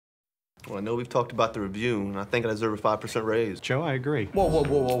Well, I know we've talked about the review, and I think I deserve a 5% raise. Joe, I agree. Whoa, whoa,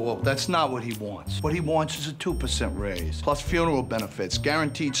 whoa, whoa, whoa. That's not what he wants. What he wants is a 2% raise, plus funeral benefits,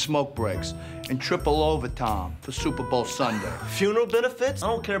 guaranteed smoke breaks, and triple overtime for Super Bowl Sunday. Funeral benefits? I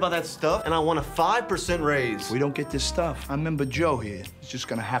don't care about that stuff, and I want a 5% raise. We don't get this stuff. I remember Joe here. He's just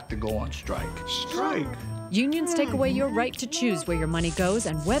gonna have to go on strike. Strike? Unions take away your right to choose where your money goes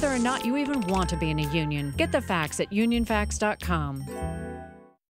and whether or not you even want to be in a union. Get the facts at unionfacts.com.